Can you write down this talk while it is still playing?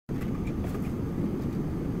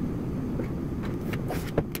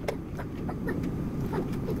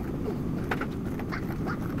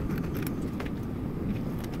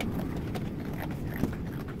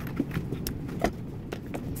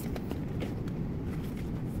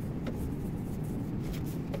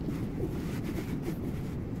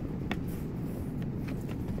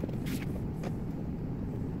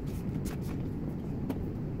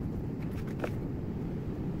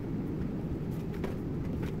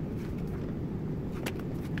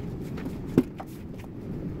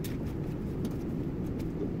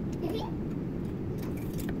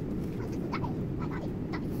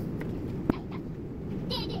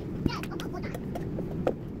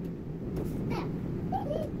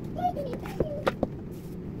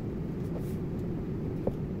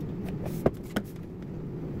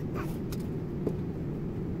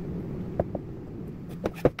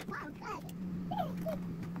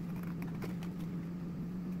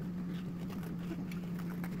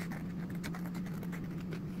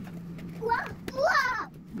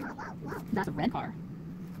That's a red car.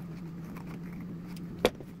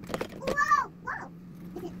 Whoa! Whoa!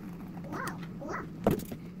 Whoa! Whoa!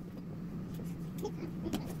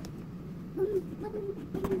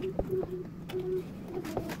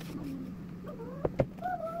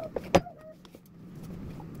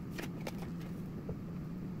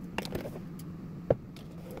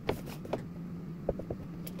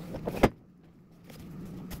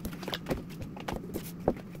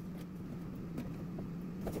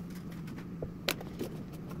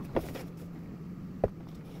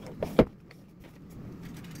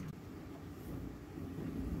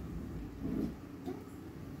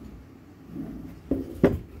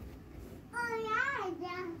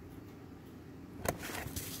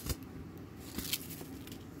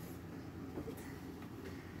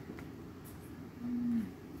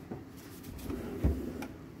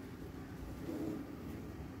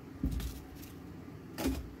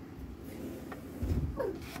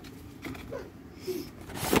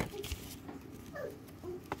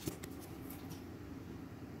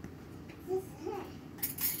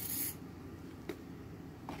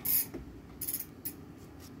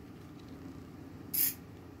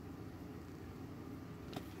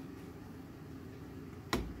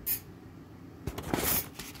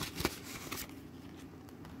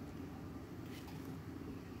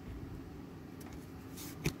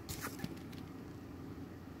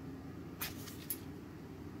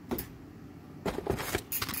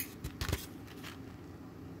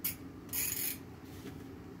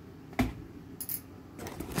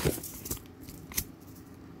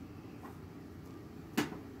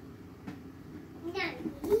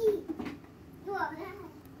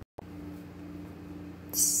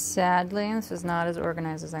 Sadly, this is not as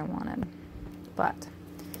organized as I wanted, but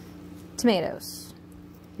tomatoes,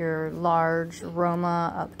 your large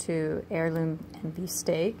Roma up to heirloom and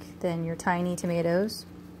beefsteak, then your tiny tomatoes,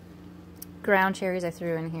 ground cherries I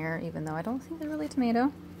threw in here, even though I don't think they're really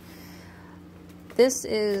tomato. This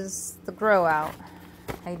is the grow out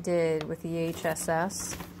I did with the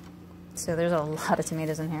HSS, so there's a lot of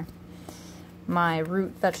tomatoes in here. My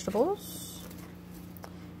root vegetables,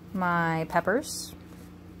 my peppers,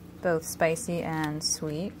 both spicy and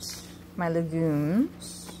sweet, my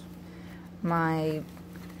legumes, my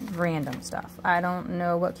random stuff. I don't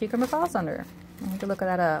know what cucumber falls under. I have to look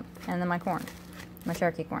that up. And then my corn, my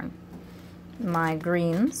Cherokee corn. My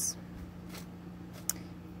greens.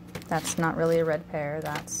 That's not really a red pear,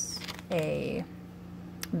 that's a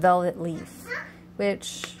velvet leaf,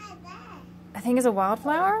 which I think is a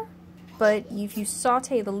wildflower, but if you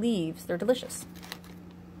saute the leaves, they're delicious.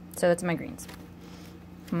 So that's my greens.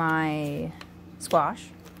 My squash.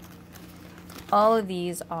 All of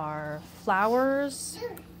these are flowers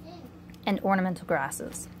and ornamental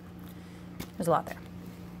grasses. There's a lot there.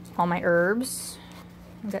 All my herbs.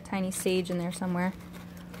 I've got tiny sage in there somewhere.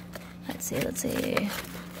 Let's see.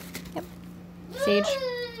 Yep, sage.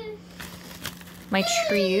 My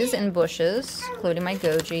trees and bushes, including my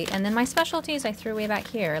goji. And then my specialties I threw way back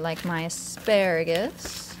here, like my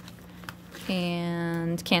asparagus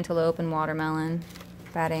and cantaloupe and watermelon.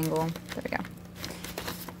 Bad angle. There we go.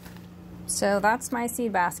 So that's my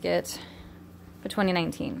seed basket for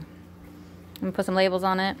 2019. I'm gonna put some labels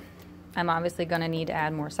on it. I'm obviously gonna need to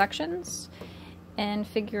add more sections and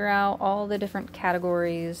figure out all the different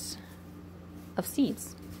categories of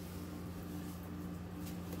seeds.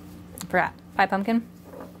 Forgot. Pie pumpkin,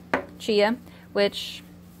 chia, which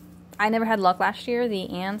I never had luck last year. The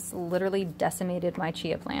ants literally decimated my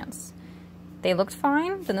chia plants. They looked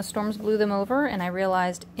fine, then the storms blew them over, and I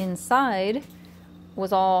realized inside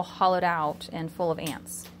was all hollowed out and full of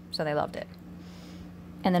ants, so they loved it.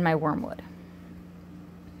 And then my wormwood.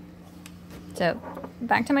 So,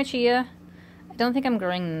 back to my chia. I don't think I'm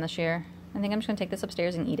growing them this year. I think I'm just going to take this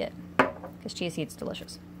upstairs and eat it, because chia seed's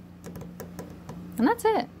delicious. And that's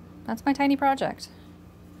it. That's my tiny project.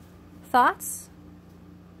 Thoughts?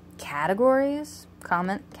 Categories?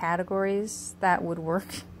 Comment categories that would work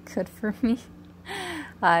good for me.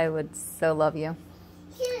 I would so love you.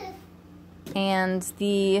 And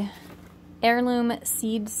the Heirloom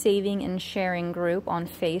Seed Saving and Sharing group on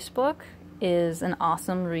Facebook is an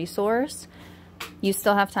awesome resource. You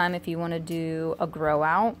still have time if you want to do a grow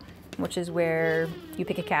out, which is where you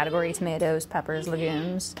pick a category: tomatoes, peppers,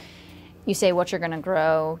 legumes. You say what you're going to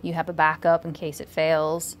grow. You have a backup in case it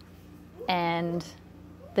fails. And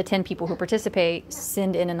the 10 people who participate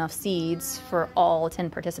send in enough seeds for all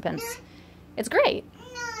 10 participants. It's great.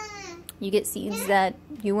 You get seeds that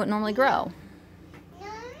you wouldn't normally grow.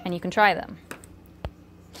 And you can try them.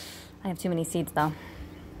 I have too many seeds though.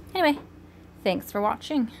 Anyway, thanks for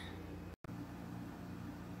watching.